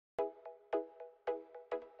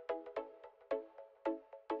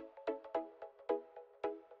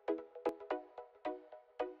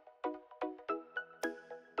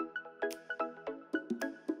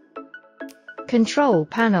Control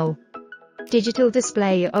panel. Digital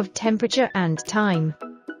display of temperature and time.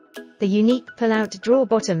 The unique pull-out drawer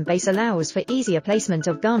bottom base allows for easier placement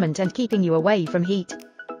of garment and keeping you away from heat.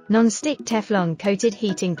 Non-stick Teflon coated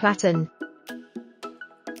heating platen.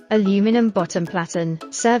 Aluminum bottom platen.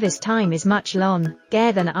 Service time is much longer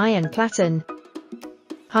than iron platen.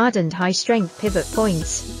 Hardened high-strength pivot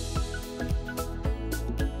points.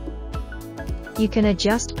 You can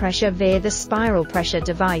adjust pressure via the spiral pressure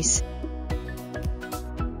device.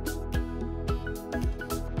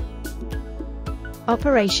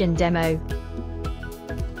 Operation demo.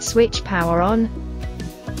 Switch power on.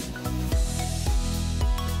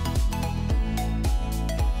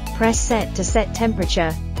 Press set to set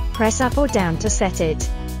temperature. Press up or down to set it.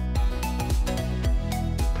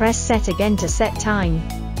 Press set again to set time.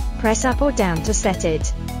 Press up or down to set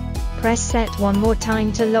it. Press set one more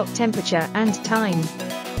time to lock temperature and time.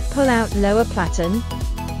 Pull out lower platen.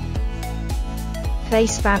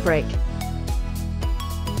 Place fabric.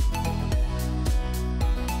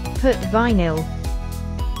 Put vinyl.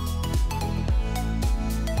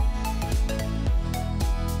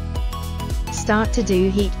 Start to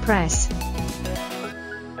do heat press.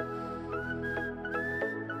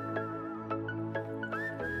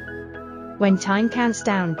 When time counts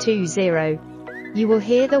down to 0, you will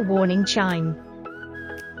hear the warning chime.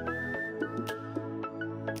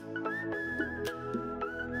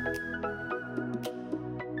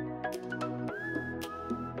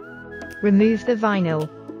 Remove the vinyl.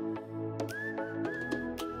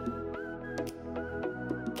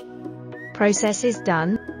 Process is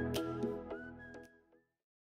done.